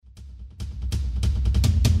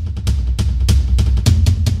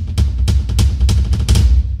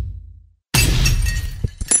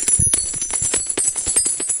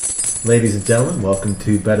Ladies and gentlemen, welcome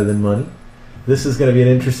to Better Than Money. This is going to be an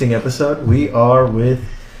interesting episode. We are with,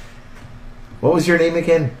 what was your name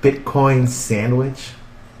again? Bitcoin Sandwich?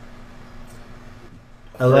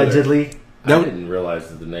 Allegedly. I didn't realize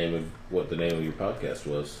that what the name of your podcast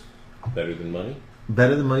was. Better Than Money?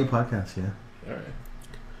 Better Than Money podcast, yeah. All right.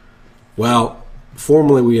 Well,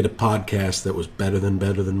 formerly we had a podcast that was better than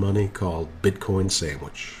Money called Bitcoin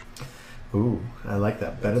Sandwich. Ooh, I like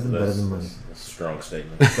that. Better than Money. That's a strong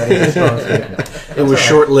statement. That is a strong statement. It was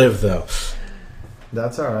short-lived, though.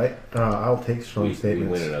 That's all right. I'll take strong statements.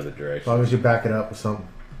 We went another As direction. long as you back it up with something.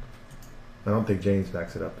 I don't think James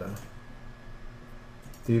backs it up, though.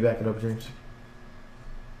 Do you back it up, James?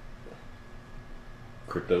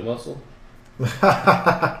 Crypto muscle?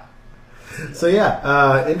 So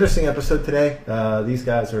yeah, interesting episode today. These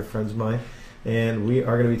guys are friends of mine, and we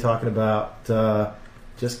are going to be talking about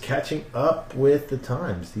just catching up with the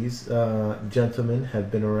times. These gentlemen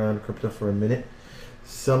have been around crypto for a minute.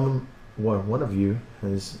 One of you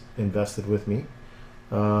has invested with me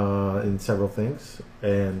in several things,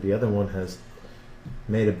 and the other one has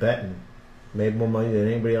made a bet and made more money than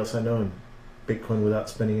anybody else I know in Bitcoin without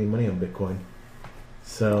spending any money on Bitcoin.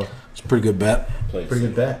 So It's a pretty good bet. pretty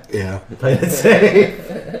good bet. Yeah. Played it safe.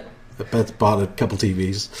 The bet's bought a couple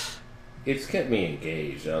TVs. It's kept me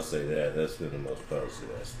engaged, I'll say that. That's been the most positive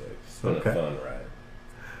aspect. It's been Okay. a fun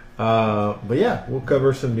ride. But yeah, we'll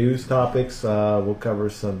cover some news topics. We'll cover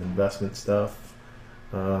some investment stuff.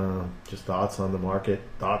 Just thoughts on the market.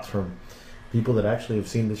 Thoughts from people that actually have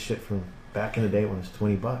seen this shit from back in the day when it was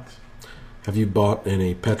 $20. Have you bought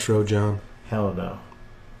any Petro, John? Hell no.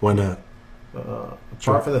 Why not?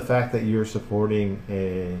 Apart from the fact that you're supporting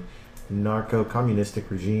a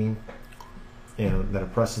narco-communistic regime and that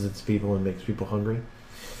oppresses its people and makes people hungry,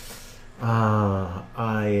 I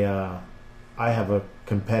have a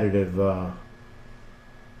competitive. How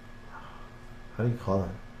do you call it?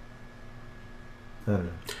 I don't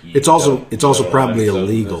know. It's also probably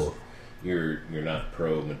illegal. You're not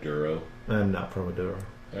pro Maduro. I'm not pro Maduro.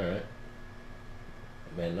 All right.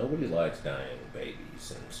 Man, nobody likes dying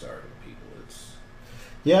babies and starving people.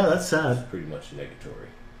 Yeah, that's sad. It's pretty much negatory.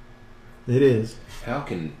 It is. How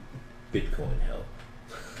can Bitcoin help?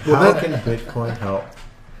 How can Bitcoin help?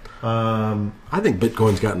 I think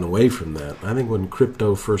Bitcoin's gotten away from that. I think when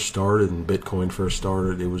crypto first started and Bitcoin first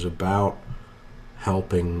started, it was about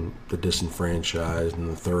helping the disenfranchised and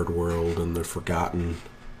the third world and the forgotten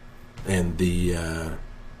and the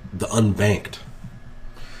unbanked.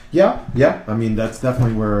 Yeah. I mean, that's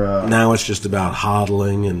definitely where. Now it's just about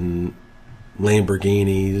hodling and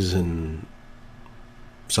Lamborghinis, and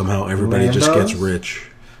somehow everybody just gets rich.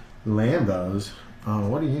 Lambos.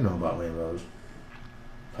 What do you know about Lambos?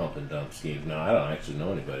 Pump and dump schemes. No, I don't actually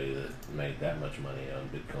know anybody that made that much money on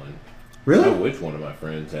Bitcoin. Really? I wish one of my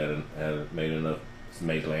friends had made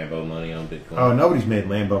Lambo money on Bitcoin. Oh, nobody's made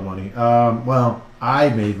Lambo money. Well, I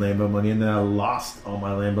made Lambo money, and then I lost all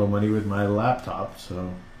my Lambo money with my laptop.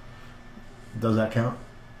 So, does that count?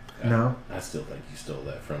 No. I still think you stole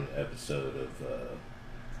that from the episode of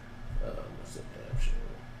what's that damn show?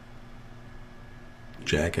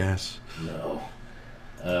 Jackass. No.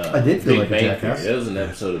 I did feel Big like a Bang jackass. Theory. That was an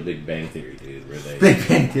episode of Big Bang Theory, dude. Where they Big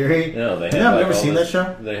Bang Theory. No, they had Yeah, I've like never all seen this,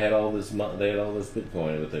 that show. They had all this. They had all this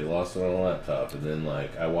Bitcoin, but they lost it on a laptop. And then,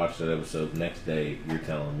 like, I watched that episode. Next day, you're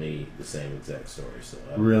telling me the same exact story. So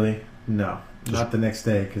Really? No, not the next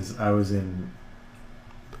day because I was in.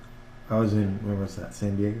 Where was that?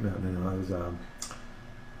 San Diego? No. I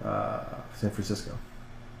was San Francisco.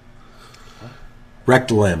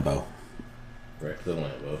 Wrecked a Lambo. wrecked the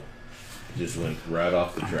Lambo. Just went right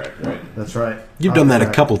off the track, right? That's right. You've done that a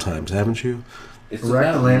couple times, haven't you? It's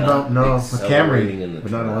Wrecked the about Lambo? not No, a accelerating Camry, in the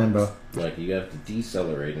but not a turns. Lambo. Like, you have to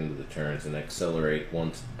decelerate into the turns and accelerate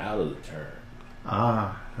once out of the turn.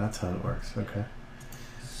 Ah, that's how it works. Okay.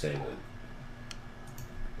 Same with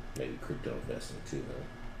maybe crypto investing too, though.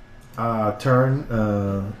 Turn.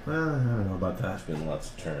 Well, I don't know about that. There's been lots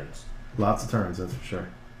of turns. Lots of turns, that's for sure.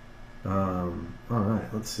 All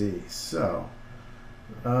right, let's see. So,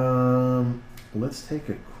 let's take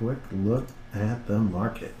a quick look at the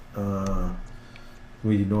market.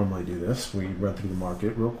 We normally do this. We run through the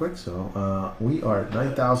market real quick. So, we are at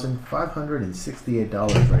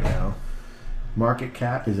 $9,568 right now. Market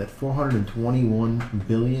cap is at $421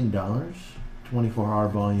 billion. 24-hour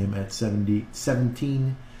volume at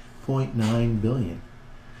 17.9 billion.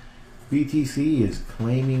 BTC is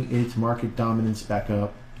claiming its market dominance back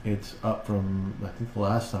up. It's up from, I think the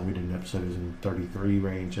last time we did an episode it was in 33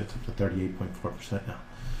 range. It's up to 38.4% now.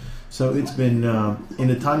 So it's been, in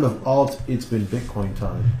the time of alt, it's been Bitcoin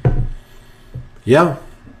time. Yeah.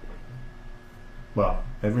 Well,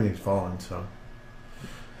 everything's falling. So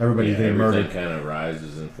everybody's getting everything murdered. kind of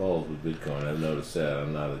rises and falls with Bitcoin. I've noticed that.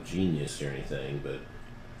 I'm not a genius or anything, but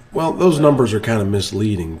Well, those numbers are kind of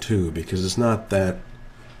misleading too, because it's not that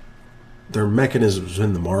there are mechanisms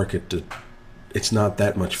in the market to. It's not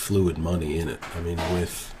that much fluid money in it. I mean,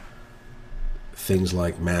 with things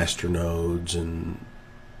like master nodes and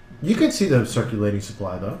You can see the circulating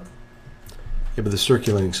supply though. yeah, but the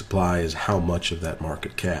circulating supply is how much of that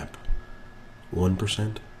market cap?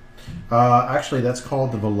 1%. Actually, that's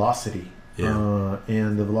called the velocity. Yeah.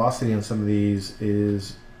 And the velocity on some of these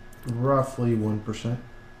is roughly 1%.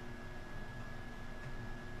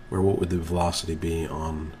 Where what would the velocity be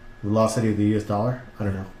on? Velocity of the US dollar? I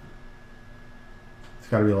don't know. It's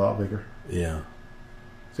got to be a lot bigger. Yeah.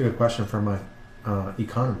 It's a good question for my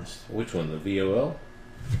economist. which one? The VOL?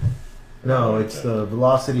 No, it's the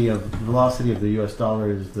velocity of the US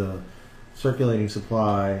dollar is the circulating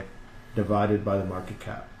supply divided by the market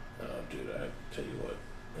cap. Oh, dude, I tell you what.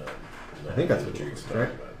 I think that's what you're it is, talking right?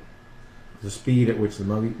 about. The speed at which the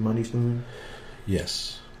money's moving.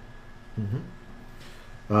 Yes.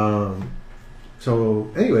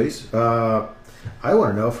 So, anyways, I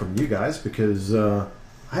want to know from you guys because I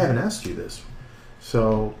haven't asked you this.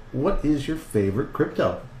 So, what is your favorite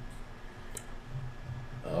crypto?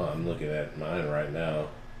 Oh, I'm looking at mine right now.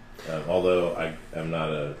 Although I'm not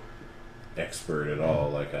a expert at all.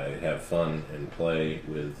 Like I have fun and play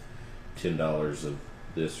with $10 of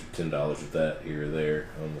this or $10 of that here or there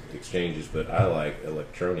on the exchanges, but I like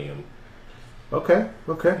Electronium. Okay.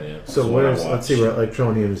 Yeah, So, what I let's see watch. where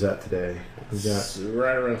Electronium is at today. We got It's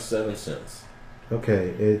right around 7 cents. okay.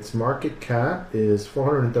 Its market cap is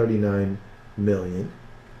 439 million,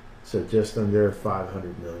 so just under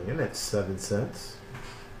 500 million. That's 7 cents.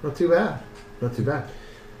 Not too bad. Not too bad.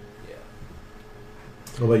 Yeah.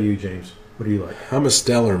 What about you, James? What do you like? I'm a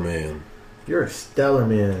Stellar man. You're a Stellar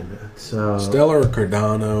man. So Stellar or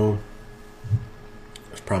Cardano.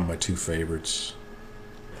 That's probably my two favorites.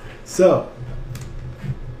 So,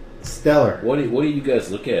 Stellar. What do you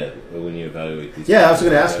guys look at when you evaluate these? Yeah, I was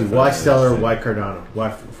going to ask you, why Stellar, Interesting. why Cardano? Why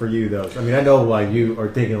for you, those? I mean, I know why you are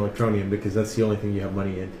taking Electronium because that's the only thing you have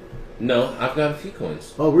money in. No, I've got a few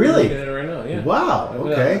coins. Oh, really? I'm looking at it right now. Yeah. Wow, I've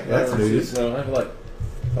okay, got that's news. No, I have like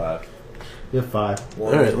 5. You have 5.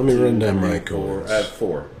 One, All right, let me two, run down three, my four. coins. I have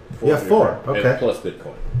 4. You have 4, and okay. plus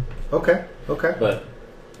Bitcoin. Okay. But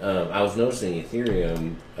I was noticing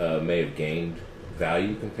Ethereum may have gained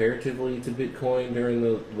value comparatively to Bitcoin during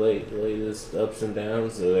the latest ups and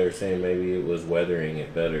downs. So they're saying maybe it was weathering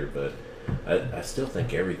it better, but I still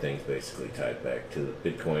think everything's basically tied back to the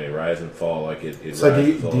Bitcoin and rise and fall. Like it So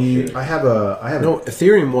rises all do you? shit. I have a. No,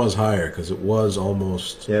 Ethereum was higher because it was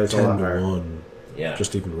almost Yeah, it was a 10 lot to higher. 1 Yeah,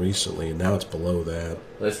 just even recently, and now it's below that.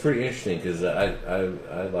 that's pretty interesting because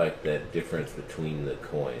I like that difference between the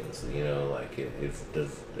coins. You know, like at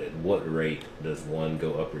what rate does one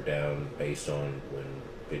go up or down based on when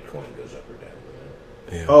Bitcoin goes up or down?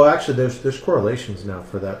 You know? Yeah. Oh, actually, there's correlations now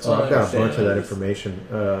for that. So Oh, I I've got a understand. bunch of that information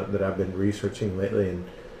that I've been researching lately, and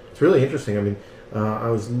it's really interesting. I mean, I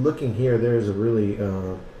was looking here. There's a really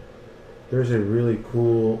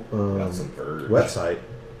cool Got some birds. website.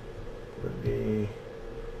 Let me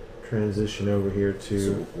transition over here So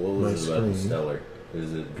to what my was it about the screen. Stellar?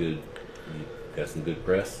 Is it good? You got some good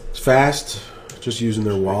press? It's fast, just using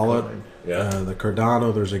their wallet. Yeah. The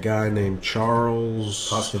Cardano, there's a guy named Charles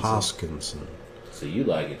Hoskinson. Hoskinson. So you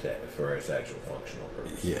like it for its actual functional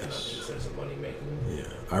purpose, Yes. not just as a money making. Yeah,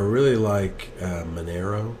 I really like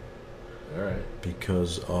Monero All right.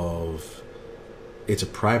 because of it's a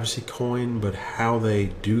privacy coin, but how they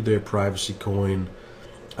do their privacy coin,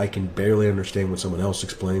 I can barely understand when someone else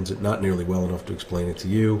explains it. Not nearly well enough to explain it to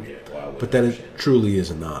you, Yeah. Well, I wouldn't but that it understand. truly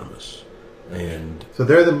is anonymous. Okay. And So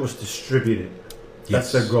they're the most distributed.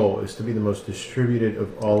 That's yes. their goal, is to be the most distributed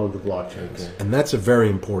of all of the blockchains. Okay. And that's a very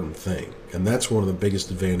important thing. And that's one of the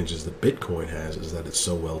biggest advantages that Bitcoin has, is that it's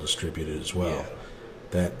so well distributed as well. Yeah.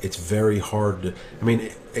 That it's very hard to, I mean,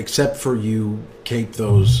 except for you keep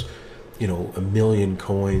those, a million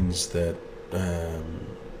coins that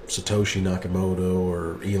Satoshi Nakamoto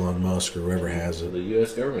or Elon Musk or whoever has The it.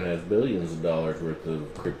 U.S. government has billions of dollars worth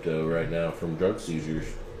of crypto right now from drug seizures.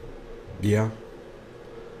 Yeah.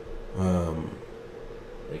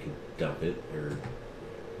 They can dump it or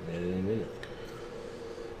at any minute.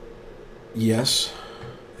 Yes,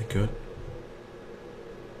 they could.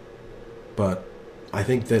 But I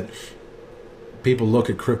think that people look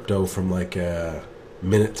at crypto from like a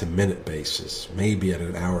minute-to-minute basis, maybe at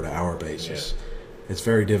an hour-to-hour basis. It's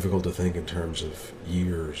very difficult to think in terms of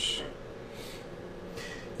years.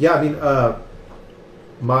 Yeah, I mean,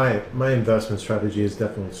 my investment strategy has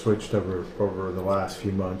definitely switched over the last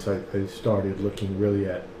few months. I started looking really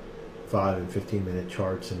at 5 and 15 minute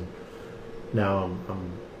charts, and now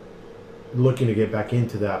I'm looking to get back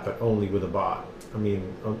into that, but only with a bot. I mean,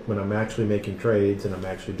 when I'm actually making trades and I'm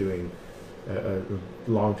actually doing a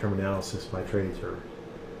long-term analysis, my trades are,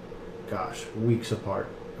 gosh, weeks apart.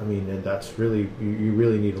 I mean, and that's really, you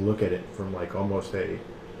really need to look at it from like almost a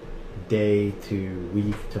day to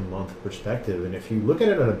week to month perspective. And if you look at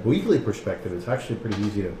it on a weekly perspective, it's actually pretty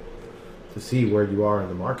easy to see where you are in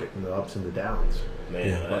the market and the ups and the downs. Man,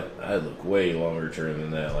 Yeah. I look way longer term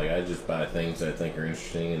than that. Like, I just buy things I think are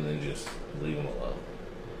interesting and then just leave them alone.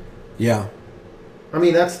 Yeah. I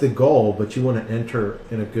mean, that's the goal, but you want to enter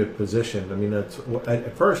in a good position. I mean, that's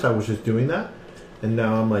at first I was just doing that, and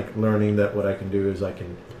now I'm like learning that what I can do is I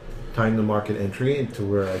can time the market entry into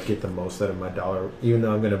where I get the most out of my dollar. Even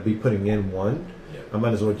though I'm going to be putting in one, Yeah. I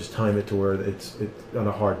might as well just time it to where it's on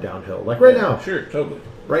a hard downhill. Like right now, Sure, totally.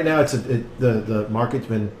 right now the market's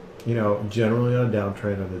been, you know, generally on a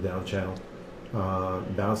downtrend on the down channel,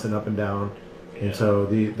 bouncing up and down. Yeah. And so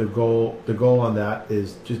the goal on that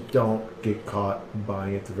is just don't get caught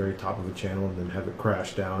buying at the very top of a channel and then have it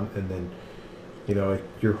crash down, and then, you know,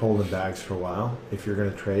 you're holding bags for a while. If you're going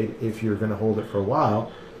to trade, if you're going to hold it for a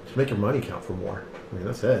while, just make your money count for more. I mean,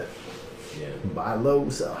 that's it. Yeah. Buy low,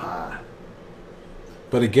 sell high.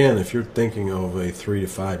 But again, if you're thinking of a 3 to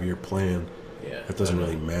 5 year plan, Yeah. that doesn't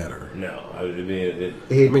really matter. No, I mean, it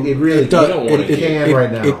It really does- don't want to can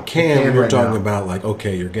right now. It can when It you're right talking now. about like,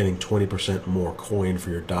 okay, you're getting 20% more coin for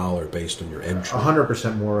your dollar based on your entry.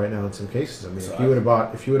 100% more right now in some cases. I mean, So if you would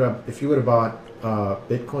have bought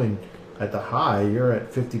Bitcoin at the high, you're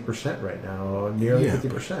at 50% right now, nearly Yeah,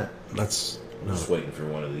 50%. That's I'm no. just waiting for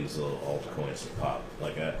one of these little altcoins to pop.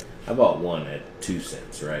 Like I bought one at 2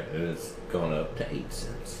 cents, right, and it's gone up to 8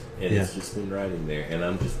 cents, and Yeah. it's just been riding there, and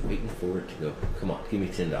I'm just waiting for it to go. Come on, give me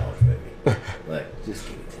 $10, baby. Like, just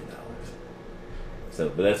give me $10.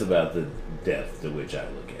 So, but that's about the depth to which I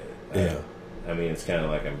look at it. Yeah. I mean, it's kind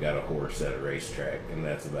of like I've got a horse at a racetrack, and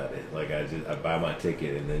that's about it. Like I buy my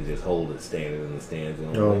ticket and then just hold it standing in the stands.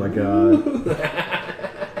 And I'm Oh like, my God.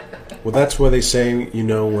 Well, that's why they say, you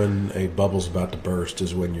know, when a bubble's about to burst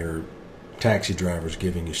is when your taxi driver's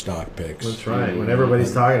giving you stock picks. That's right. When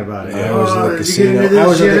everybody's talking about it. I was Oh, at the did you casino. get into this I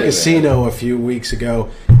was at the shit? casino a few weeks ago,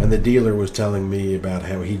 and the dealer was telling me about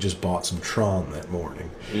how he just bought some Tron that morning.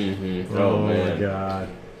 mm-hmm. Oh, Oh, man. my God.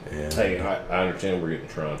 And Hey, I understand we're getting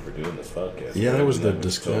Tron for doing this podcast. Yeah, that was the But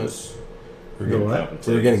discuss. we're You getting know what? we were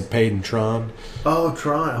compensated. getting paid in Tron. Oh,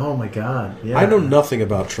 Tron. Oh, my God. Yeah. I know nothing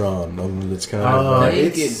about Tron. Other than it's kind of Oh, I think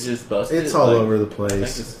it's- it's just busted. It's all like, over the I think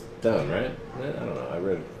place. it's done, right? I don't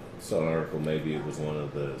know. Saw an article. Maybe it was one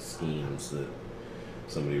of the schemes that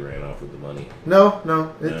somebody ran off with the money. No.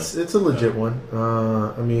 It's a legit one.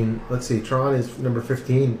 I mean, let's see. Tron is number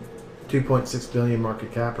 15, 2.6 billion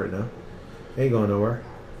market cap right now. Ain't going nowhere.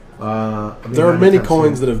 I mean, there are many anytime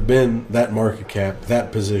coins soon. that have been that market cap,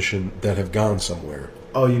 that position, that have gone somewhere.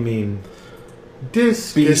 Oh, you mean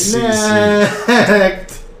BCC.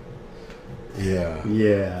 disconnect? Yeah.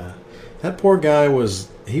 Yeah. That poor guy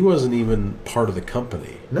he wasn't even part of the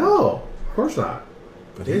company. No, of course not.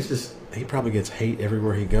 But He's just he probably gets hate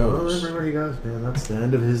everywhere he well, goes. everywhere he goes, man. That's the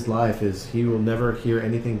end of his life. Is he will never hear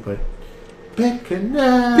anything but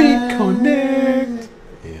BitConnect. BitConnect.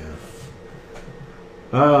 Yeah.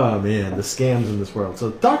 Oh man, the scams in this world.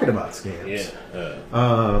 So talking about scams.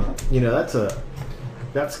 Yeah. You know,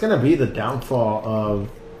 that's going to be the downfall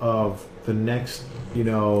of the next, you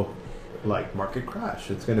know, like market crash.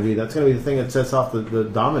 That's going to be the thing that sets off the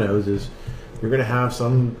dominoes. Is you're going to have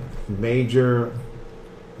some major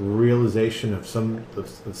realization of some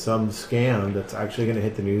scam that's actually going to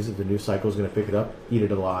hit the news. That the news cycle is going to pick it up, eat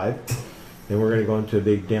it alive, and we're going to go into a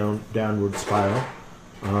big downward spiral.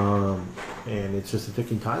 And it's just a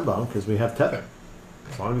ticking time bomb because we have Tether.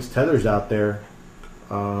 As long as Tether's out there,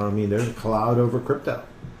 I mean, there's a cloud over crypto.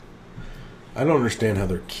 I don't understand how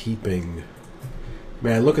they're keeping.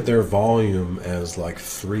 Man, I look at their volume as like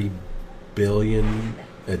 3 billion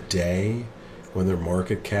a day when their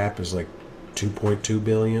market cap is like 2.2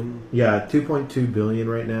 billion. Yeah, 2.2 billion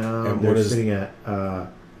right now. And They're what is- sitting at,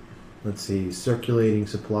 let's see, circulating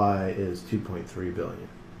supply is 2.3 billion.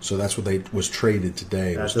 So that's what they was traded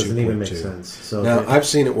today. That was doesn't even make 2.2. sense. So Now they- I've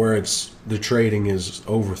seen it where the trading is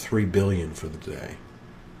over 3 billion for the day.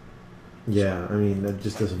 yeah, I mean, that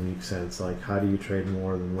just doesn't make sense. Like, how do you trade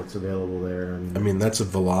more than what's available there? I mean, that's a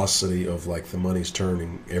velocity of like the money's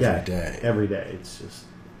turning every day. Every day, it's just.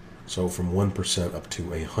 So from 1% up to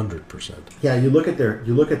 100%. Yeah, you look at their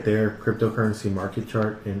cryptocurrency market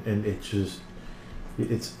chart, and it's just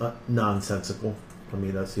it's nonsensical. I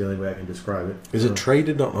mean, that's the only way I can describe it. Is it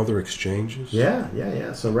traded on other exchanges?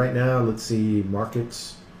 Yeah. So right now, let's see,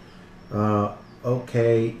 markets, OKEX,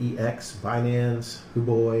 Binance,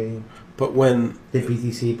 Huobi, But when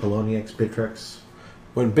BitBTC, Poloniex, Bittrex.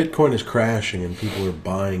 when Bitcoin is crashing and people are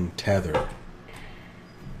buying Tether,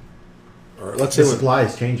 or let's say The supply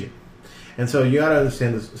is changing. And so you got to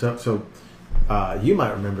understand this. So you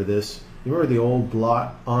might remember this. You remember the old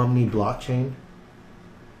Omni blockchain?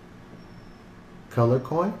 Color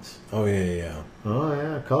coins? oh yeah. Oh,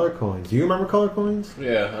 yeah, color coins. Do you remember color coins?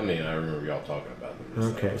 Yeah, I mean, I remember y'all talking about them.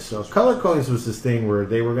 Okay, so color coins was this thing where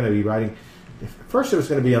they were going to be writing. First, it was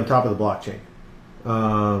going to be on top of the blockchain,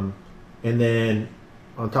 and then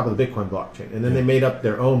on top of the Bitcoin blockchain, and then they made up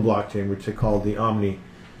their own blockchain, which they called the Omni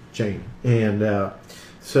chain. And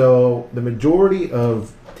so the majority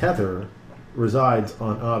of Tether resides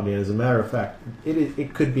on Omni. And as a matter of fact,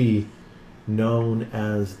 it could be known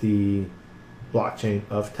as the blockchain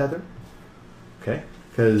of Tether. Okay,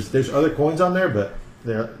 because there's other coins on there, but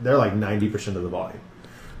they're like 90% of the volume.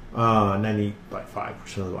 95%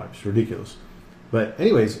 of the volume. It's ridiculous. But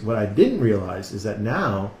anyways, what I didn't realize is that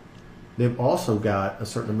now they've also got a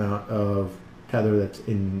certain amount of Tether that's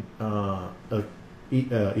in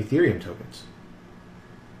Ethereum tokens.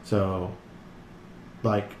 So,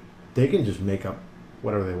 like, they can just make up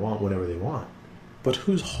whatever they want, whenever they want. But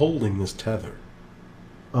who's holding this Tether?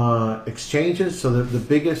 Exchanges. So the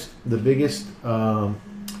biggest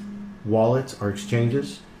wallets are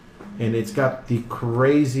exchanges, and it's got the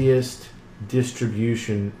craziest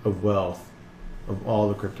distribution of wealth of all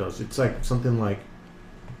the cryptos. It's like something like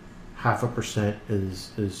 0.5%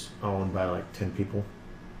 is owned by like 10 people.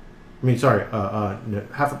 I mean, sorry,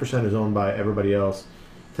 0.5% is owned by everybody else.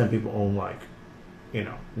 10 people own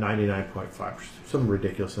 99.5%, some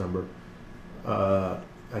ridiculous number.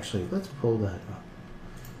 Actually, let's pull that up.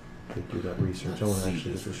 To do that research. I want to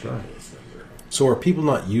actually get this right. So are people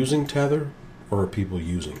not using Tether, or are people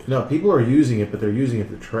using it? No, people are using it, but they're using it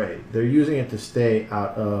to trade. They're using it to stay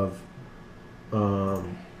out of.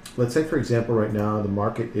 Let's say, for example, right now the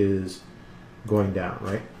market is going down,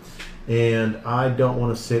 right? And I don't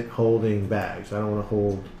want to sit holding bags. I don't want to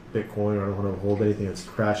hold Bitcoin, or I don't want to hold anything that's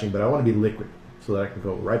crashing, but I want to be liquid so that I can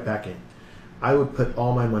go right back in. I would put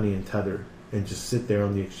all my money in Tether and just sit there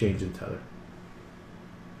on the exchange in Tether,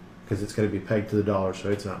 because it's going to be pegged to the dollar, so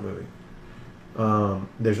it's not moving.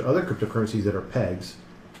 There's other cryptocurrencies that are pegs,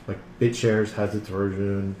 like BitShares has its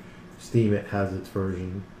version, Steemit has its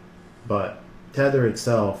version, but Tether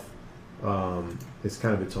itself is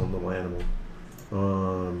kind of its own little animal.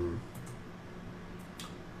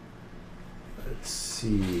 Let's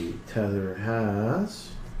see, Tether has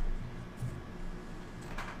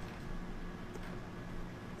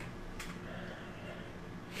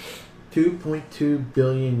 2.2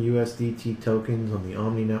 billion USDT tokens on the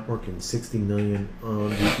Omni network and 60 million on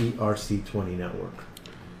the ERC20 network.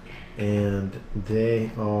 And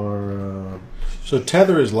they are... So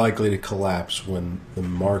Tether is likely to collapse when the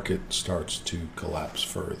market starts to collapse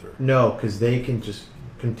further. No, because they can just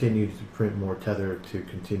continue to print more Tether to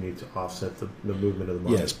continue to offset the movement of the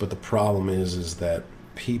market. Yes, but the problem is that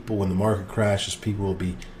people, when the market crashes, people will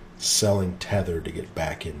be selling Tether to get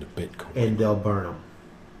back into Bitcoin. And they'll burn them.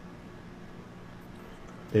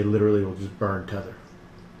 They literally will just burn Tether.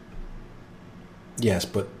 Yes,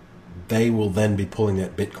 but they will then be pulling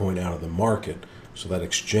that Bitcoin out of the market, so that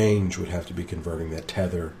exchange would have to be converting that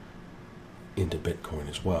Tether into Bitcoin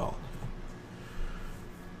as well.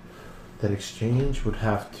 That exchange would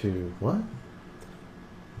have to... What?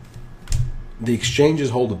 The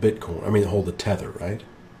exchanges hold the Bitcoin. I mean, hold the Tether, right?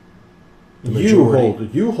 The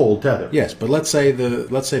You hold Tether. Yes, but let's say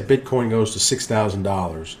Bitcoin goes to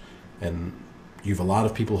 $6,000, and you have a lot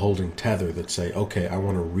of people holding Tether that say, okay, I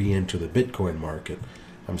want to re-enter the Bitcoin market.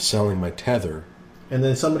 I'm selling my Tether. And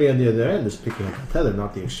then somebody on the other end is picking up the Tether,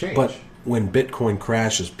 not the exchange. But when Bitcoin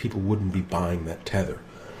crashes, people wouldn't be buying that Tether.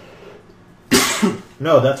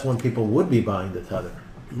 No, that's when people would be buying the Tether.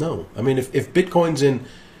 No. I mean, if Bitcoin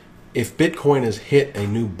has hit a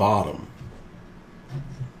new bottom,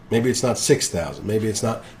 maybe it's not 6,000, maybe it's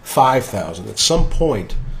not 5,000. At some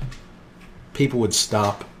point, people would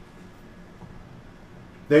stop.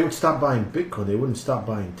 They would stop buying Bitcoin. They wouldn't stop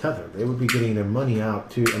buying Tether. They would be getting their money out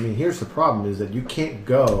too. I mean, here's the problem: is that you can't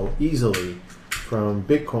go easily from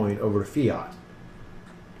Bitcoin over to fiat.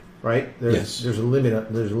 Right? There's a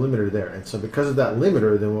limit. There's a limiter there, and so because of that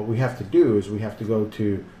limiter, then what we have to do is we have to go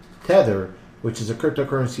to Tether, which is a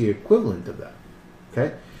cryptocurrency equivalent of that.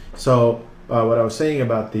 Okay, so what I was saying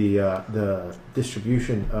about the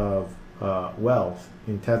distribution of wealth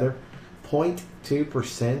in Tether,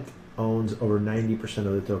 0.2% owns over 90%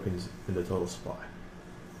 of the tokens in the total supply.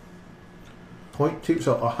 0.2.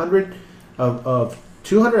 So 100 of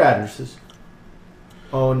 200 addresses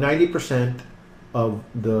own 90% of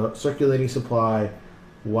the circulating supply,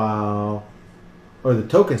 or the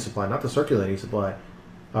token supply, not the circulating supply.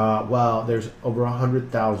 While there's over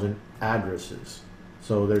 100,000 addresses,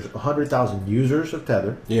 so there's 100,000 users of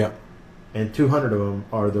Tether. Yeah. And 200 of them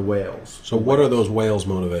are the whales. So what are those whales'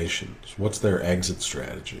 motivations? What's their exit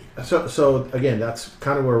strategy? So again, that's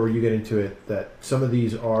kind of where you get into it, that some of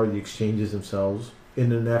these are the exchanges themselves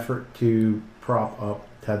in an effort to prop up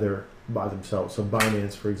Tether by themselves. So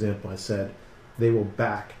Binance, for example, has said they will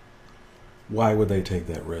back. Why would they take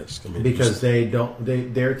that risk? I mean, Because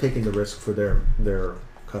they're taking the risk for their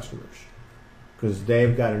customers. Because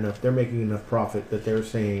they've got enough, they're making enough profit that they're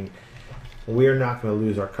saying, we're not going to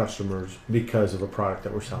lose our customers because of a product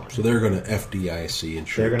that we're selling. So they're going to FDIC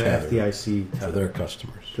insure They're going to Tether FDIC Tether to their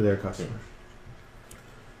customers. To their customers.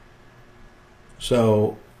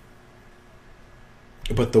 So,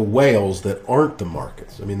 but the whales that aren't the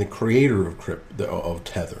markets, I mean, the creator of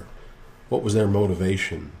Tether, what was their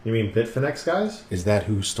motivation? You mean Bitfinex guys? Is that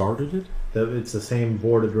who started it? It's the same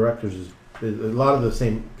board of directors as a lot of the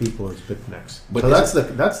same people as Bitfinex. But so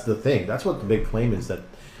that's the thing. That's what the big claim is, that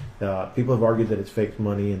people have argued that it's fake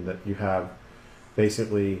money and that you have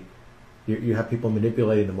basically you have people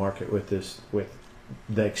manipulating the market with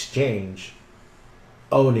the exchange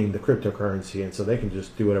owning the cryptocurrency, and so they can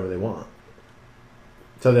just do whatever they want.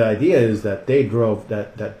 So the idea is that they drove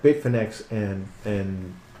that Bitfinex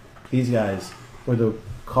and these guys were the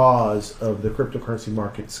cause of the cryptocurrency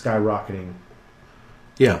market skyrocketing.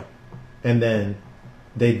 Yeah. And then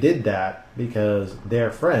they did that because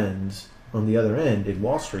their friends on the other end in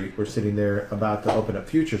Wall Street were sitting there about to open up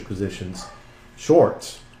futures positions,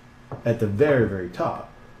 shorts, at the very, very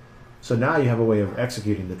top. So now you have a way of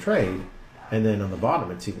executing the trade, and then on the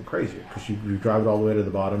bottom it's even crazier because you drive it all the way to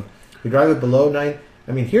the bottom. You drive it below 9.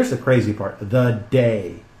 I mean, here's the crazy part. The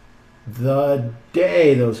day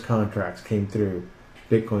those contracts came through,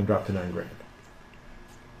 Bitcoin dropped to $9,000.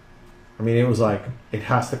 I mean, it was like, it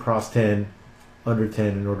has to cross 10, under 10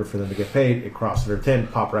 in order for them to get paid. It crossed under 10,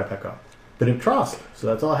 pop right back up. But it crossed, so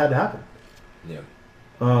that's all that had to happen. Yeah.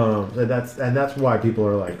 And that's why people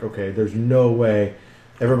are like, okay, there's no way.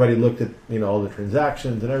 Everybody looked at all the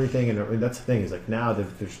transactions and everything, and I mean, that's the thing, is like now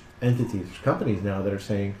there's entities, there's companies now that are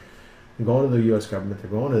saying, they're going to the U.S. government,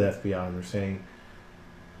 they're going to the FBI, and they're saying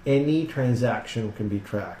any transaction can be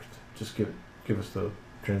tracked. Just give us the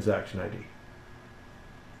transaction ID.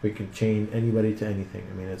 We can chain anybody to anything.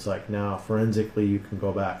 I mean, it's like now forensically you can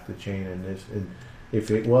go back to the chain, and if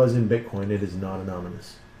it was in Bitcoin, it is not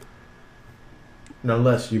anonymous, and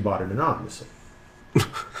unless you bought it anonymously.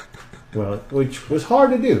 Well, which was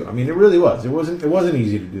hard to do. I mean, it really was. It wasn't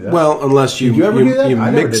easy to do that. Well, unless you ever do that? you I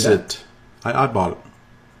never mix did that. it. I bought it.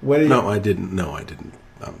 I didn't. No, I didn't.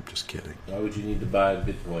 I'm just kidding. Why would you need to buy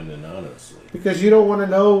Bitcoin anonymously? Because you don't want to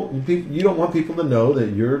know. You don't want people to know that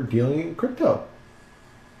you're dealing in crypto.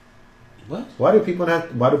 What? Why do people have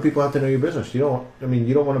to know your business? You don't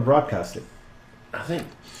want to broadcast it. I think.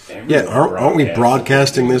 Yeah, aren't we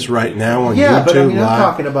broadcasting this right now on Yeah, YouTube but I mean,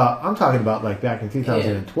 Live? I'm talking about like back in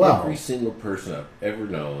 2012. Every single person I've ever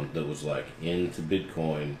known that was like into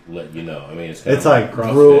Bitcoin let you know. I mean, it's like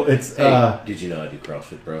CrossFit. rule. It's did you know I do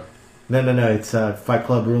CrossFit, bro? No. It's Fight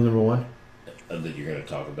Club rule number 1. That you're going to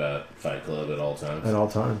talk about Fight Club at all times. At all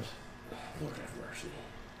times. Lord have mercy.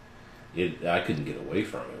 I couldn't get away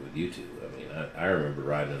from it with you two. I mean, I remember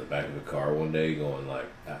riding in the back of a car one day going like,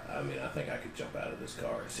 I think I could jump out of this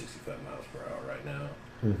car at 65 miles per hour right now.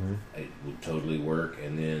 Mm-hmm. It would totally work.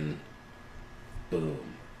 And then, boom.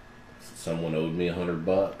 Someone owed me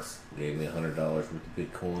 $100, gave me $100 worth of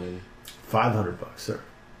Bitcoin. $500, sir.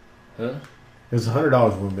 Huh? It was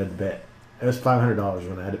 $100 when we made the bet. It was $500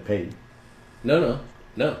 when I had it paid. No.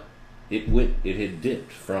 It had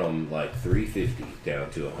dipped from like $350 down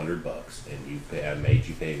to $100, and I made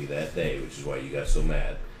you pay me that day, which is why you got so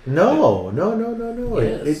mad. No.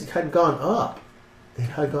 Yes. It had gone up. It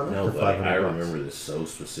had gone up to $500. I remember this so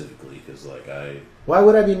specifically because Why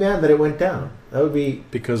would I be mad that it went down? That would be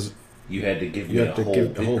because you had to give me you have to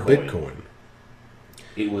give the whole Bitcoin.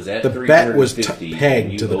 It was at the bet was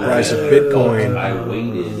pegged to the price of Bitcoin. I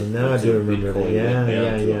waited. Now I do remember that. Yeah.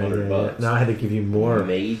 $100. Now I had to give you more.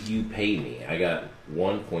 Made you pay me. I got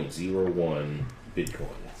 1.01 Bitcoin.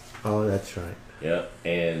 Oh, that's right. Yeah,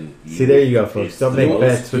 and see, there you go, folks. Don't make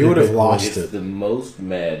bets. You would have lost it's it. The most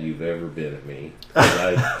mad you've ever been at me.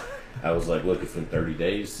 I was like, look, it's been 30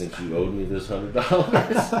 days since you owed me this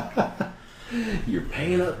 $100. You're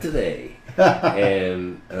paying up today,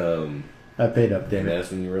 and I paid up, damn and it. that's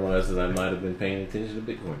when you realize that I might have been paying attention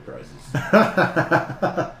to Bitcoin prices.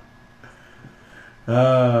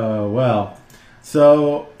 Well.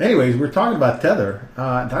 So, anyways, we're talking about Tether.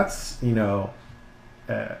 That's,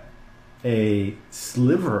 a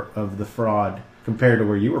sliver of the fraud compared to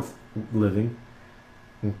where you were living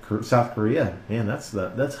in South Korea. Man,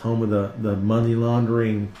 that's home of the money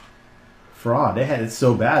laundering fraud. It's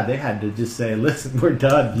so bad they had to just say, "Listen, we're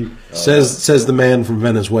done." Says the man from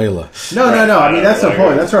Venezuela. No. I mean, that's the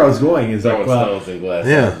point. That's where I was going. Is like, well,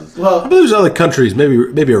 yeah. Well, I believe there's other countries.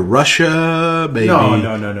 Maybe a Russia. Maybe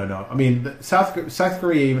no. I mean, South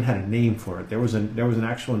Korea even had a name for it. There was an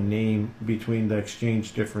actual name between the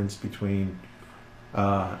exchange difference between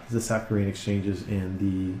the South Korean exchanges and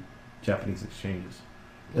the Japanese exchanges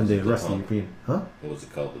and the rest of the European. Huh? What was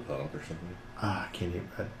it called? The pump or something? I can't even.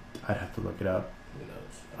 I'd have to look it up. Who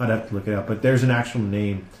knows? I'd have to look it up. But there's an actual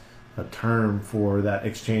name, a term for that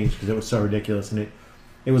exchange because it was so ridiculous, and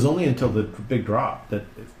it was only until the big drop that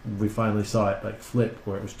we finally saw it like flip,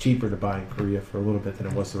 where it was cheaper to buy in Korea for a little bit than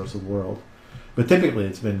it was the rest of the world. But typically,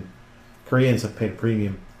 it's been Koreans have paid a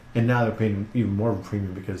premium, and now they're paying even more of a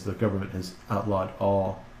premium because the government has outlawed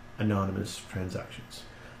all anonymous transactions.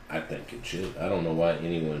 I think it should. I don't know why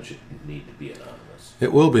anyone should need to be anonymous.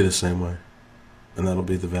 It will be the same way. And that'll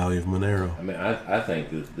be the value of Monero. I mean, I think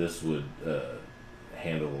that this would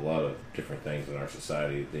handle a lot of different things in our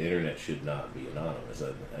society. The internet should not be anonymous.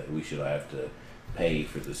 We should have to pay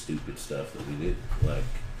for the stupid stuff that we do. Like,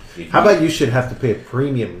 how about you should have to pay a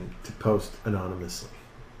premium to post anonymously?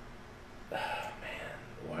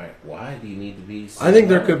 Why do you need to be? I think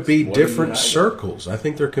there could be different circles. I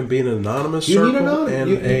think there can be an anonymous circle and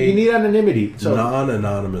you need anonymity. So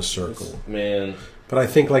non-anonymous circle. Man. But I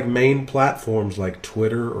think like main platforms like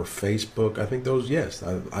Twitter or Facebook, I think those, yes.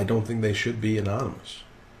 I don't think they should be anonymous.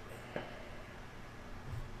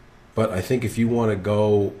 But I think if you want to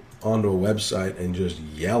go onto a website and just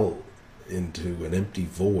yell into an empty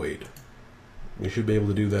void, you should be able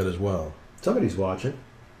to do that as well. Somebody's watching.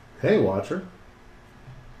 Hey, watcher.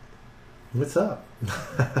 What's up?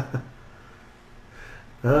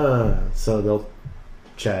 So they'll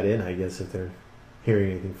chat in, I guess, if they're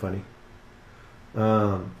hearing anything funny.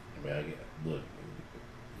 I mean, look,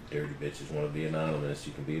 dirty bitches want to be anonymous.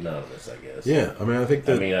 You can be anonymous, I guess. Yeah, I mean, I think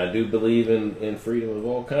that. I mean, I do believe in freedom of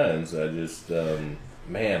all kinds. I just,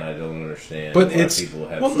 man, I don't understand. But why people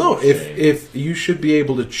have well, so no. much shame. If you should be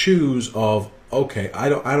able to choose of. Okay, I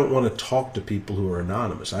don't want to talk to people who are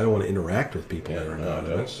anonymous. I don't want to interact with people that are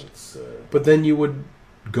anonymous. But then you would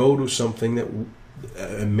go to something that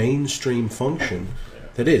a mainstream function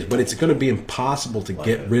that is. But it's going to be impossible to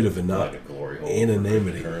get rid of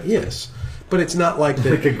anonymity. Yes, but it's not like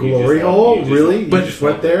that. Like a glory hole, really? But you just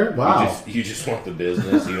went there. Wow. You just want the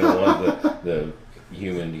business. You don't want the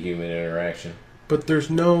human to human interaction. But there's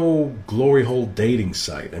no glory hole dating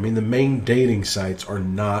site. I mean, the main dating sites are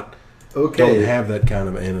not. Okay. Don't have that kind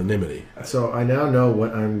of anonymity. So I now know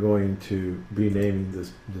what I'm going to be naming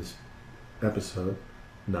this episode.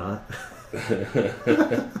 Not.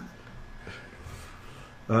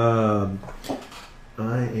 I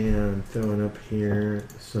am throwing up here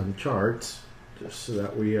some charts just so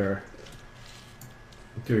that we are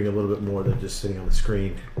doing a little bit more than just sitting on the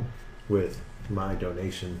screen with my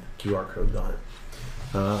donation QR code on it.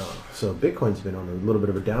 So Bitcoin's been on a little bit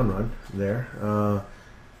of a down run there.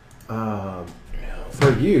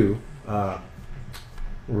 For you,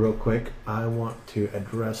 real quick, I want to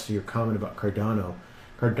address your comment about Cardano.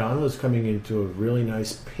 Cardano is coming into a really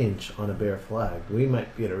nice pinch on a bear flag. We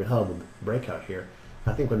might get a hell of a breakout here.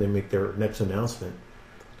 I think when they make their next announcement,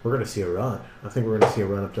 we're going to see a run. I think we're going to see a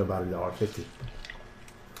run up to about $1.50.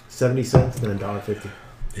 70 cents, then $1.50.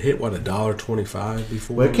 It hit what, $1.25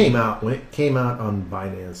 before? Well, when it came out on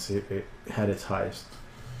Binance, it had its highest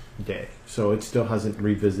day, so it still hasn't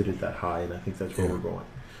revisited that high, and I think that's where we're going.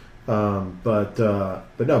 But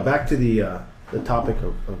no, back to the topic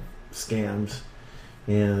of scams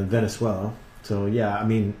and Venezuela. So yeah, I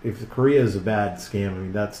mean, if Korea is a bad scam, I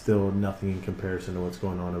mean that's still nothing in comparison to what's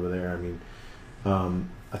going on over there. I mean,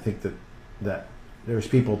 I think that there's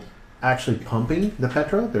people actually pumping the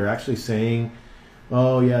petro. They're actually saying,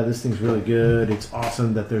 "Oh yeah, this thing's really good. It's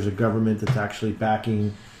awesome that there's a government that's actually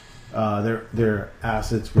backing." Their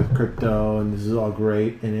assets with crypto, and this is all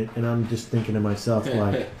great, and I'm just thinking to myself,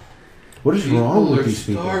 like, what is wrong with these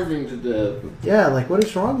people? Starving to death. Yeah, like, what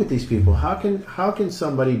is wrong with these people? How can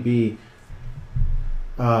somebody be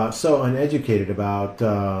so uneducated about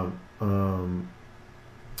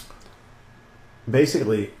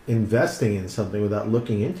basically investing in something without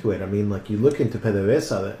looking into it? I mean, like, you look into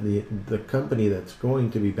PDVSA, the company that's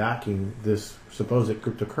going to be backing this supposed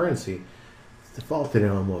cryptocurrency. Defaulted in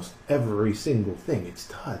almost every single thing it's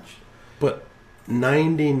touched. But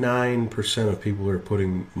 99% of people that are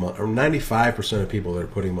putting or 95% of people that are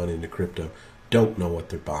putting money into crypto don't know what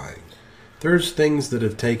they're buying. There's things that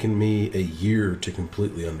have taken me a year to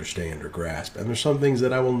completely understand or grasp, and there's some things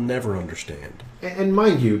that I will never understand. And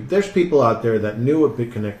mind you, there's people out there that knew what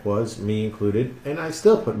BitConnect was, me included, and I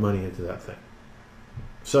still put money into that thing.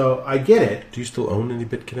 So I get it. Do you still own any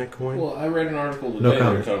BitConnect coin? Well, I read an article today. No They were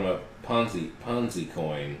comment. talking about Ponzi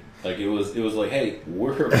coin. Like it was like, hey,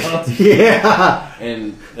 we're a Ponzi, Yeah.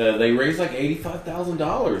 and they raised like $85,000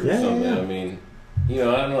 or Yeah, something. yeah. I mean,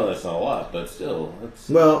 I know that's not a lot, but still, that's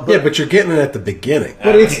Well, yeah, but you're getting it at the beginning.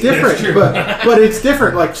 but it's I mean, that's different. true. But it's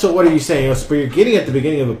different. Like, so what are you saying? But you're getting at the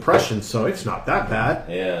beginning of oppression, so it's not that bad.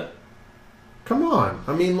 yeah. Come on.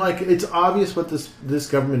 I mean, like, it's obvious what this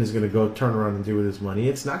government is going to go turn around and do with this money.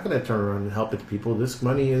 It's not going to turn around and help its people. This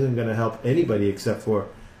money isn't going to help anybody except for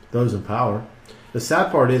those in power. The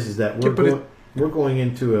sad part is that we're going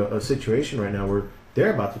into a situation right now where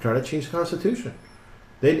they're about to try to change the Constitution.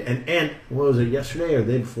 And what was it, yesterday or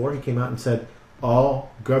the day before, he came out and said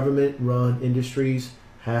all government-run industries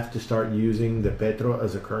have to start using the petro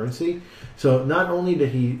as a currency. So not only did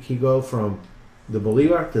he go from the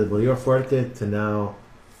Bolivar to the Bolivar Fuerte to now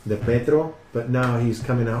the petro, but now he's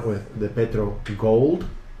coming out with the petro gold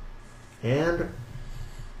and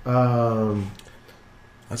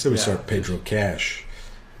I say we Yeah. start Pedro Cash.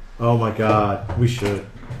 oh my God, we should.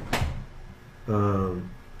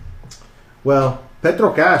 Well,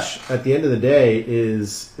 Petro Cash at the end of the day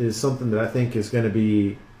is something that I think is going to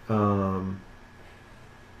be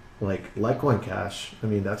like Litecoin Cash. I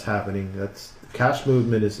mean, that's happening. That's cash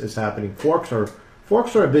movement is happening. Forks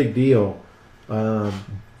are a big deal.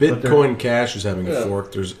 Bitcoin Cash is having a Yeah.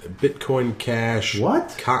 fork. There's Bitcoin Cash.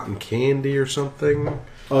 What? Cotton candy or something.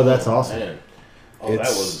 Oh, that's awesome. Man. Oh,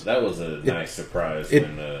 It's- that was a nice surprise it-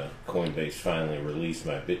 when Coinbase finally released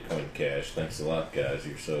my Bitcoin Cash. Thanks a lot, guys.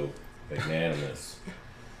 You're so magnanimous.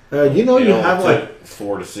 You know, It you only have like. took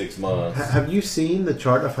 4 to 6 months. Have you seen the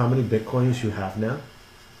chart of how many bitcoins you have now?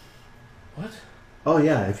 What? Oh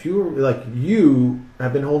yeah, if you were like you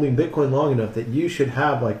have been holding Bitcoin long enough that you should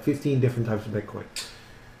have like 15 different types of Bitcoin.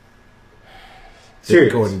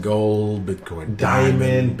 Serious. Bitcoin Gold, Bitcoin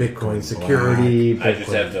Diamond, Bitcoin Security. I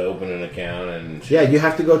just Bitcoin- have to open an account and Yeah, you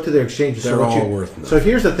have to go to their exchanges. They're what all you, worth So nothing.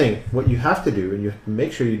 here's the thing: what you have to do, and you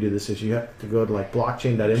make sure you do this, is you have to go to like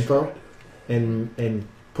blockchain.info and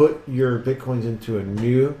put your bitcoins into a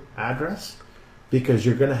new address because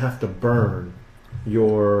you're going to have to burn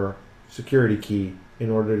your security key in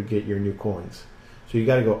order to get your new coins. So you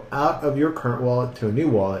got to go out of your current wallet to a new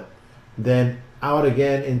wallet, then out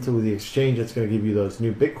again into the exchange that's going to give you those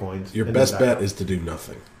new bitcoins. Your and best then back bet out. is to do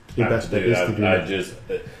nothing. Your best bet Dude, is to do I that. just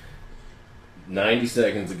 90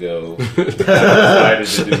 seconds ago decided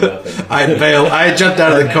to do nothing. I bailed. I jumped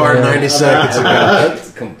out of the car 90 seconds ago.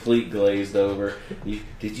 It's complete glazed over.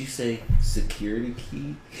 Did you say security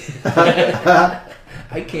key?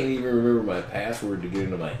 I can't even remember my password to get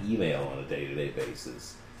into my email on a day-to-day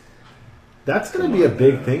basis. That's going Come to be a on,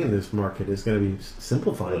 big man. thing in this market. Is going to be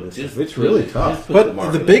simplifying this. Just It's put- really just tough. put But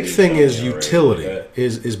market the big leaders thing on is me already. utility. Like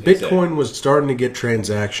Is Exactly. Bitcoin was starting to get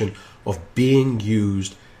transaction of being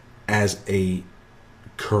used as a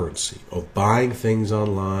currency of buying things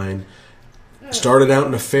online. Started out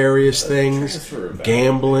nefarious things, transfer of value.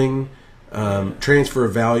 gambling, transfer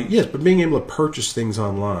of value. Yes, but being able to purchase things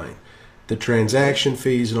online, the transaction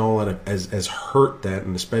fees and all that has hurt that,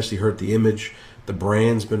 and especially hurt the image. The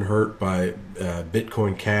brand's been hurt by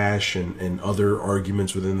Bitcoin Cash and other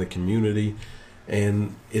arguments within the community,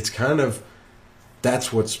 and it's kind of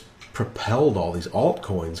that's what's propelled all these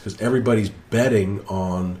altcoins because everybody's betting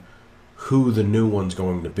on who the new one's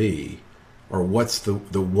going to be or what's the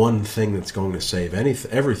one thing that's going to save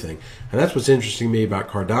everything. And that's what's interesting to me about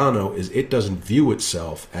Cardano is it doesn't view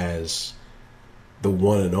itself as the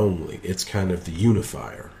one and only. It's kind of the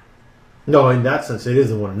unifier. No, in that sense, it is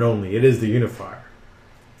the one and only. It is the unifier.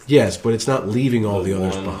 Yes, but it's not leaving all The the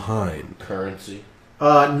others one- behind. Currency.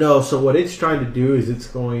 No, so what it's trying to do is it's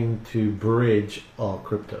going to bridge all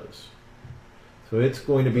cryptos. So it's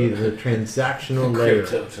going to be the transactional layer.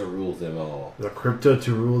 Crypto to rule them all. The crypto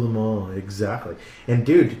to rule them all, exactly. And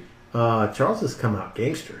dude, Charles has come out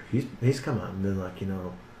gangster. He's come out and been like,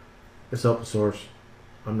 it's open source.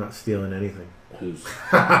 I'm not stealing anything. Who's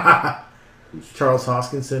Charles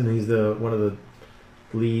Hoskinson, he's one of the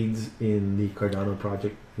leads in the Cardano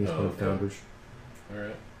project. He's one of the okay. founders. all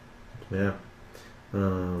right? Yeah.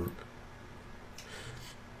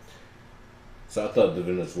 So I thought the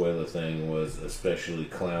Venezuela thing was especially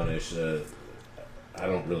clownish. I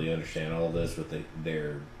don't really understand all this, but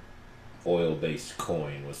their oil-based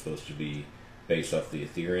coin was supposed to be based off the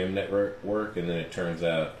Ethereum network, and then it turns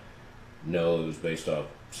out no, it was based off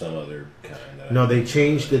some other kind. No, they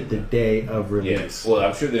changed it the day of release. Yeah. Well,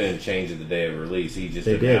 I'm sure they didn't change it the day of release. He just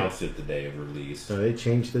announced it the day of release. So they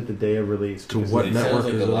changed it the day of release. To what network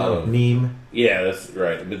is it on? NEM. Yeah, that's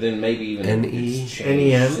right. But then maybe even NEM,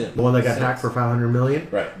 the one that got hacked for $500 million.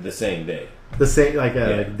 Right, the same day. The same,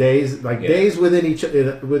 days, days within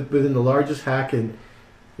within the largest hack in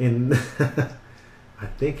I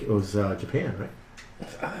think it was Japan, right?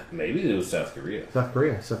 Maybe it was South Korea. South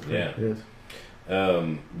Korea. Yeah. It is.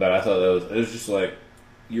 But I thought it was just like,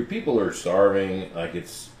 your people are starving. Like,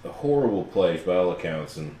 it's a horrible place by all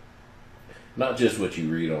accounts, and not just what you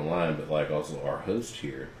read online, but like also our host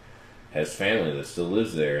here has family that still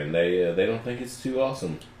lives there, and they don't think it's too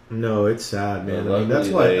awesome. No, it's sad, man. Yeah, I mean, that's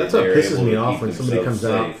what pisses me off when somebody comes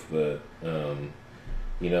out. But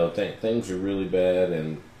things are really bad,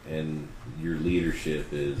 and your leadership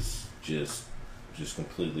is just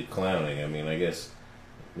completely clowning. I mean, I guess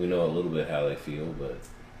we know a little bit how they feel, but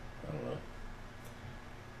I don't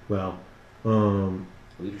know. Well,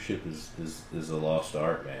 leadership is a lost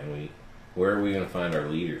art, man. Where are we going to find our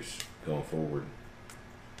leaders going forward?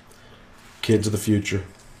 Kids of the future.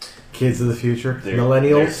 Kids of the future, They're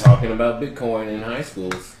millennials. talking about Bitcoin in high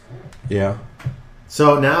schools. Yeah.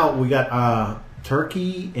 So now we got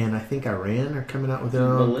Turkey and I think Iran are coming out with their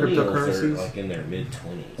own cryptocurrencies. Are like in their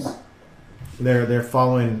mid-20s. They're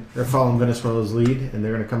following Venezuela's lead, and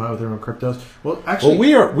they're going to come out with their own cryptos. Well, actually,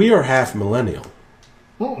 we are half millennial.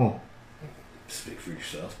 Speak for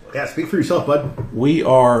yourself, bud. Yeah, speak for yourself, bud. We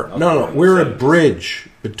are we're a bridge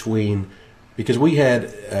between, because we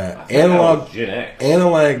had analog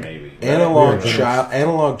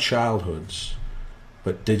childhoods,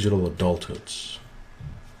 but digital adulthoods.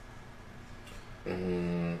 I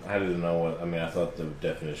didn't know what. I mean, I thought the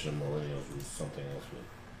definition of millennials was something else.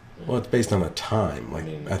 But, well, it's based on a time. Like,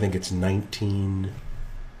 I think it's 19.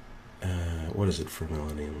 What is it for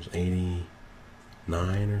millennials?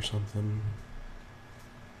 89 or something.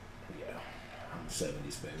 Yeah, I'm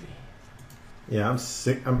 70s, baby. Yeah, I'm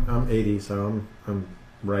sick. I'm 80, so I'm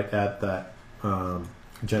right at that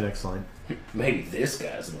Gen X line. Maybe this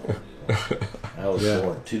guy's a millennial. I was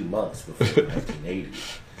born 2 months before 1980.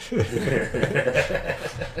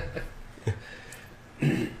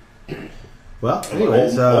 Well,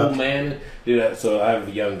 anyways, old man, dude. So I have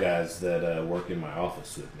young guys that work in my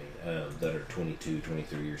office with me that are 22,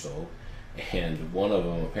 23 years old, and one of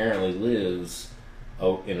them apparently lives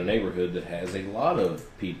in a neighborhood that has a lot of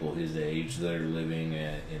people his age that are living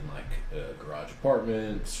in like garage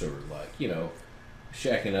apartments, or like,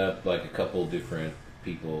 shacking up like a couple different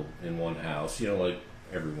people in one house. Like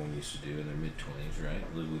everyone used to do in their mid-20s,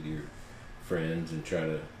 right? Live with your friends and try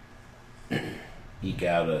to eke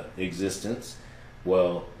out a existence.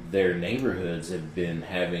 Well, their neighborhoods have been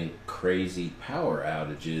having crazy power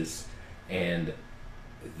outages, and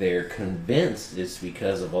they're convinced it's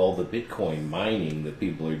because of all the Bitcoin mining that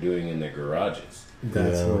people are doing in their garages.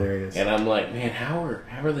 That's hilarious. And I'm like, man, how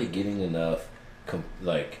are they getting enough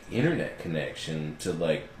internet connection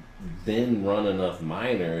to then run enough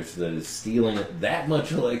miners that is stealing that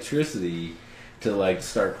much electricity to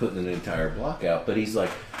start putting an entire block out? But he's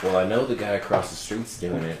like, well, I know the guy across the street's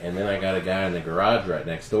doing it, and then I got a guy in the garage right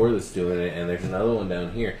next door that's doing it, and there's another one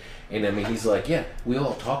down here. And I mean, he's like, yeah, we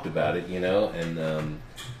all talked about it, and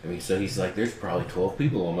so he's like, there's probably 12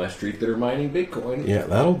 people on my street that are mining Bitcoin. Yeah,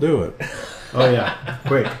 that'll do it. Oh yeah,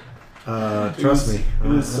 quick. Trust me. It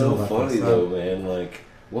was so funny though, man. Like,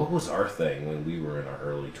 what was our thing when we were in our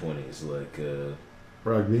early 20s?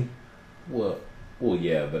 Rugby. Well,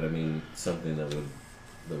 yeah, but I mean something that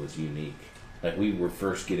was unique. Like, we were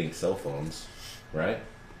first getting cell phones, right?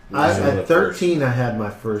 At 13, I had my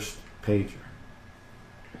first pager.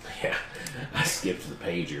 Yeah, I skipped the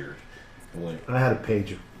pager. I had a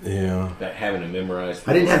pager. Yeah. Having to memorize.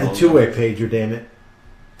 I didn't have the two-way pager, damn it.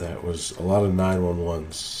 That was a lot of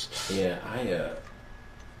 911s. Yeah,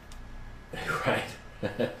 right.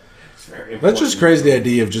 It's very important. That's just crazy, the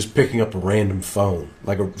idea of just picking up a random phone.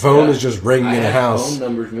 Like, a phone is just ringing in a house. Phone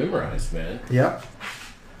numbers memorized, man. Yep.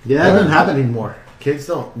 Yeah, that doesn't happen anymore. Kids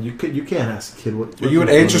don't. You can't ask a kid what you would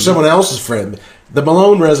answer someone else's friend. The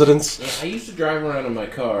Malone residence. Yeah, I used to drive around in my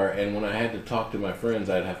car, and when I had to talk to my friends,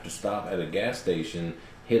 I'd have to stop at a gas station,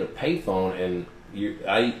 hit a payphone, and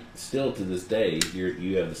I still to this day,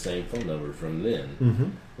 you have the same phone number from then. Mm-hmm.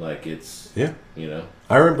 Like, it's I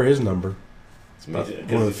remember his number. Because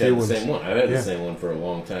he's had the same one. I've had the same one for a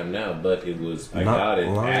long time now, but I got it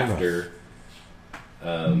after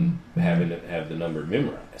having to have the number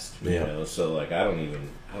memorized. You know, so I don't even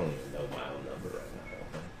know my own number right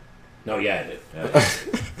now. No, yeah, I did.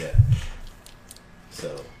 Yeah.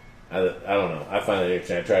 I don't know. I find that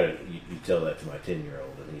interesting. I try to you tell that to my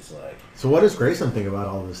 10-year-old, and he's like, So what does Grayson think about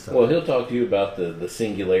all this stuff? well, he'll talk to you about the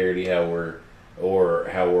singularity, how we're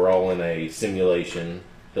all in a simulation.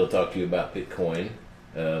 He'll talk to you about Bitcoin.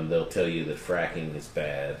 They'll tell you that fracking is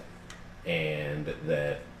bad and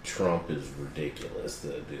that Trump is ridiculous.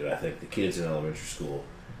 Dude, I think the kids in elementary school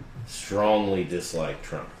strongly dislike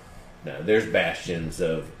Trump. Now, there's bastions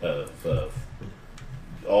of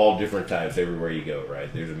all different types everywhere you go, right?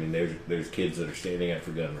 There's kids that are standing up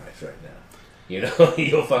for gun rights right now. You know,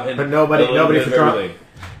 you'll find, but nobody for Trump.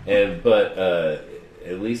 But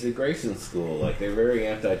at least at Grayson School, like they're very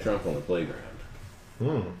anti-Trump on the playground.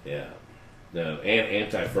 Yeah, no, and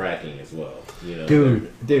anti-fracking as well. You know,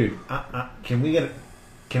 dude,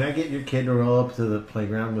 can I get your kid to roll up to the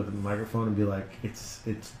playground with a microphone and be like, it's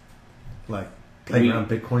like playground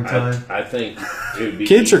Bitcoin time? I think it would be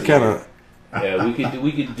kids are kind of. Yeah,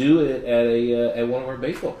 we could do it at one of our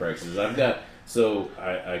baseball practices.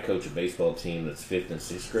 I coach a baseball team that's 5th and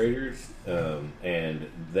 6th graders, and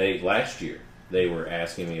last year they were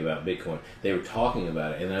asking me about Bitcoin. They were talking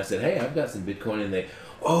about it, and I said, "Hey, I've got some Bitcoin," and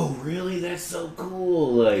oh, really? That's so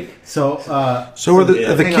cool! Like, so are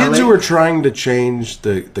the kids who are trying to change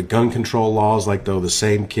the gun control laws like the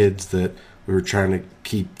same kids that we were trying to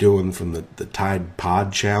keep doing from the Tide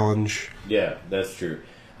Pod Challenge? Yeah, that's true.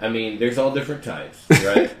 I mean, there's all different types,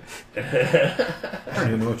 right? I don't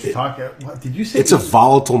even know what you're talking about. What did you say? It's a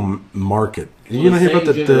volatile market. Well, You know about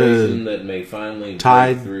the that may finally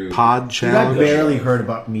Tide through. Pod Dude, Challenge? I barely heard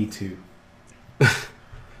about Me Too.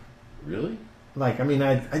 Really? Like, I mean,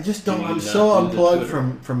 I just don't. Do you I'm not so do the unplugged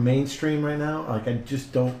Twitter? from mainstream right now. Like, I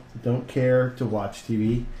just don't care to watch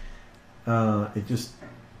TV. It just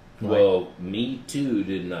Well, Me Too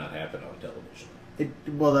did not happen on television.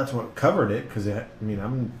 well, that's what covered it because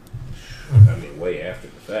I'm Way after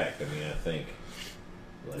the fact. I mean, I think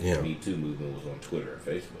the Me Too movement was on Twitter and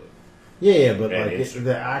Facebook. yeah, but And like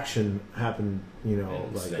the action happened. You know,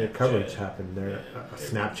 And like the Snapchat. coverage happened there.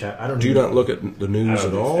 Snapchat. I don't. Do you even- not look at the news I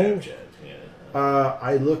at don't do all? Snapchat, yeah.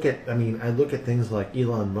 I look at things like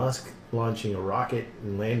Elon Musk launching a rocket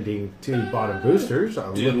and landing 2 bottom boosters.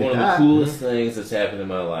 I Dude, look one at of that. the coolest things that's happened in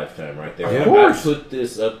my lifetime, right there. Of I course. put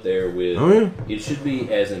this up there with. Oh, yeah. It should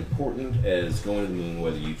be as important as going to the moon,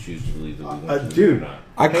 whether you choose to believe that we went to the dude. moon or not.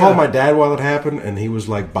 I Hang called on. my dad while it happened, and he was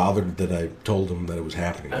like bothered that I told him that it was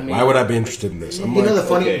happening. I mean, Why would I be interested in this? I'm You know the like,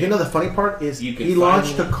 funny. okay. You know the funny part is You can he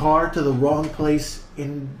launched finally- a car to the wrong place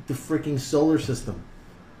in the freaking solar system.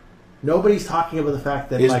 Nobody's talking about the fact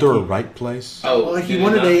that is like there a he, right place? Oh, well, like he did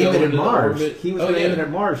wanted not to aim go it at into the Mars. orbit? He was Oh, going to aim yeah. it at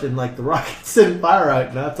Mars, and like the rocket didn't fire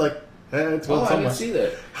out. Now it's like it's Oh, going I somewhere. didn't see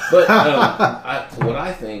that. But what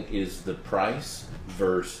I think is the price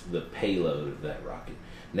versus the payload of that rocket.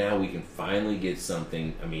 Now we can finally get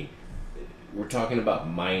something. I mean, we're talking about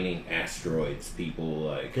mining asteroids, people.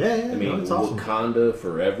 Like, Yeah, I mean, no, it's awesome. Wakanda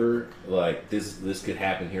forever. Like this could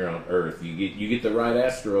happen here on Earth. You get the right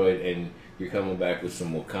asteroid, and you're coming back with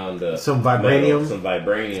some Wakanda, Some vibranium. metal, some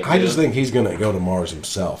vibranium. I just yeah. think he's going to go to Mars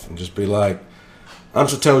himself and just be like, I'm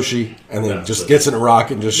Satoshi, and then No, just but- gets in a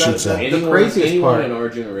rocket and just shoots that- out. the craziest anyone part- in our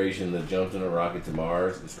generation that jumped in a rocket to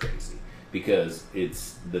Mars is crazy because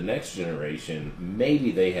it's the next generation.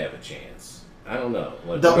 Maybe they have a chance. I don't know.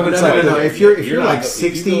 Like, No, But it's no, like- no, no. If you're not like go- if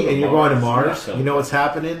 60 you go and you're going to you're not Mars, coming you know back. what's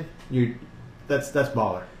happening. That's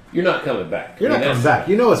baller. You're not coming back. You're not that's- coming back.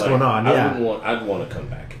 You know what's going on, yeah. I'd want to come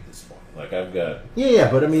back at this point. Like I've got. Yeah,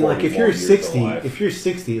 but I mean, like 40 if more you're years 60, of life. if you're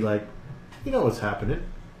 60, like you know what's happening.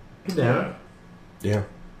 Get down. Yeah.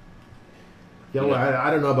 Yo, Yeah.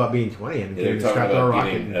 I don't know about being 20 and They're getting talking strapped to a about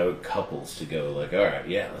rocket. getting couples to go. Like, all right,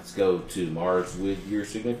 yeah, let's go to Mars with your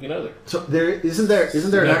significant other. So there isn't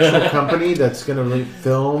there an actual company that's going to really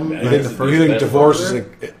film I like, think the so. first? You think best divorce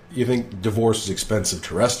part is you think divorce is expensive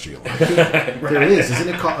terrestrial? There is, isn't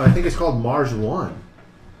it called? I think it's called Mars One.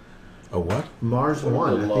 A what? Mars What One.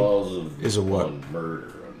 are I the think. laws of Is a what? on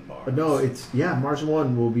murder on Mars? But no, it's Mars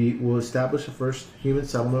One will establish the first human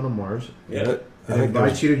settlement on Mars. Yeah. That- I And think that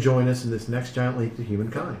invite was, you to join us in this next giant leap to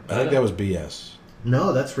humankind. I think that was BS.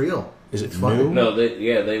 No, that's real. Is it It's fun. new? No,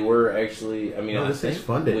 they were actually. I mean, No, I this is think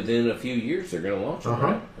funded. within a few years they're going to launch them. Uh-huh.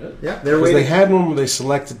 Right? Yeah. Yeah, they're Because they waiting. had one where they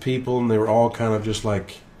selected people and they were all kind of just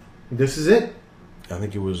like, This is it. I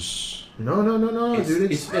think it was, No,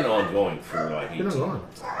 dude. It's been ongoing for like been 18 ongoing.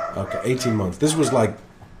 months. okay, 18 months. This was like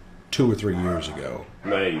 2 or 3 years ago.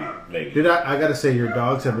 Maybe. Dude, I got to say, your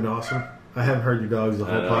dogs have been awesome. I haven't heard your dogs the I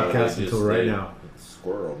whole know, podcast they until just- right they- now. it's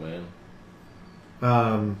Squirrel, man.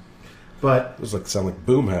 But It was like sound like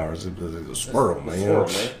Boomhauers. It was a squirrel, man. Squirrel,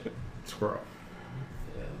 man. squirrel.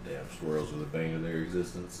 Yeah, damn squirrels are the bane of their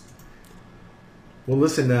existence. Well,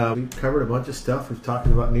 listen, we've covered a bunch of stuff. We've talked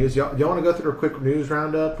about news. Y'all want to go through a quick news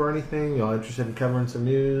roundup or anything? Y'all interested in covering some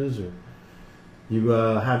news? Or you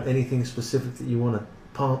have anything specific that you want to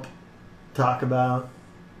talk about?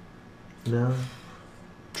 No?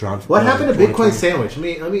 Tron, What happened to Bitcoin 2020. Sandwich?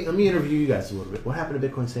 Let me interview you guys a little bit. What happened to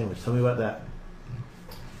Bitcoin Sandwich? Tell me about that.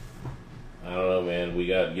 I don't know, man. We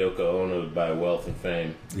got Yoko Ono by Wealth and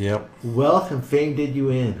Fame. Yep. Wealth and fame did you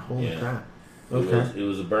in. Holy Yeah. crap. Okay. It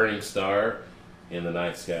was a burning star in the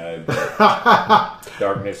night sky, but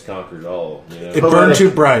darkness conquers all. You know? It burned too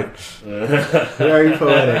bright. Very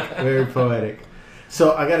poetic. Very poetic.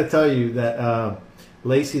 So I got to tell you that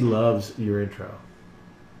Lacey loves your intro.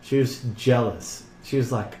 She was jealous. She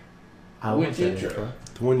was like, I want Which that intro?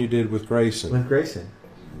 The one you did with Grayson. With Grayson.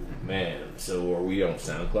 Man, so are we on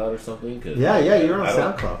SoundCloud or something? 'Cause Yeah, you're on I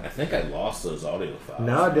don't- SoundCloud. I think I lost those audio files.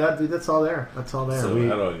 No, dude, that's all there. That's all there. So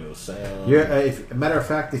how do I go sound? Matter of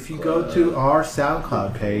fact, if you go to our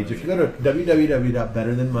SoundCloud page, if you go to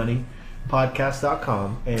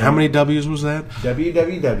www.betterthanmoneypodcast.com and How many W's was that?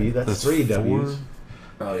 www, that's 3 4? W's.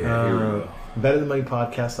 Oh yeah, here we go.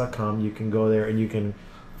 BetterThanMoneyPodcast.com. You can go there and you can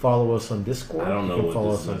follow us on Discord. I don't know You can what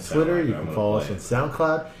follow this us is on gonna sound Twitter. like. You I'm can gonna follow us play on it.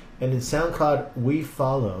 SoundCloud. And in SoundCloud, we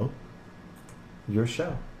follow your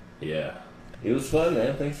show. Yeah, it was fun,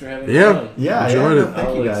 man. Thanks for having me Yeah. on. Yeah, Enjoyed yeah, it. no,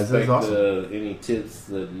 thank you guys. That was expect, awesome. Any tips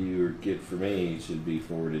that you get for me should be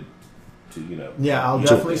forwarded to Yeah, I'll you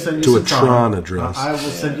definitely know, send you To some a Tron Tron. address. I will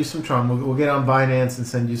send you some Tron. We'll get on Binance and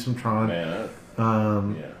send you some Tron. Man,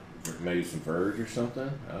 yeah, maybe some Verge or something.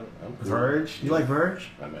 I'm cool. Verge? You like Verge?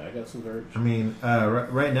 I mean, I got some Verge. I mean,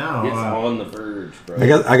 right now. It's on the Verge, bro. I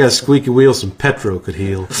got a squeaky wheel some Petro could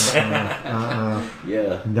heal.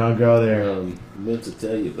 Yeah. Don't go there. Meant to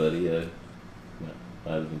tell you, buddy.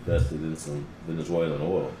 I've invested in some Venezuelan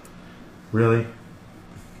oil. Really?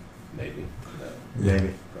 Maybe. No,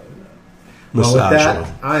 Maybe. probably not. Well, with Massage that, oil.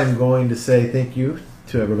 I am going to say thank you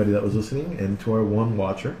to everybody that was listening and to our one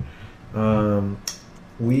watcher.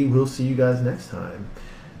 We will see you guys next time.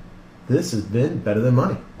 This has been Better Than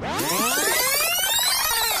Money.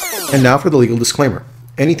 And now for the legal disclaimer.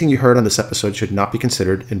 Anything you heard on this episode should not be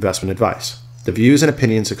considered investment advice. The views and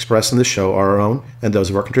opinions expressed in this show are our own and those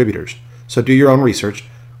of our contributors. So do your own research,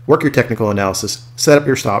 work your technical analysis, set up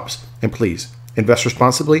your stops, and please, invest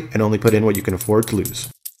responsibly and only put in what you can afford to lose.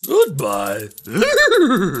 Goodbye.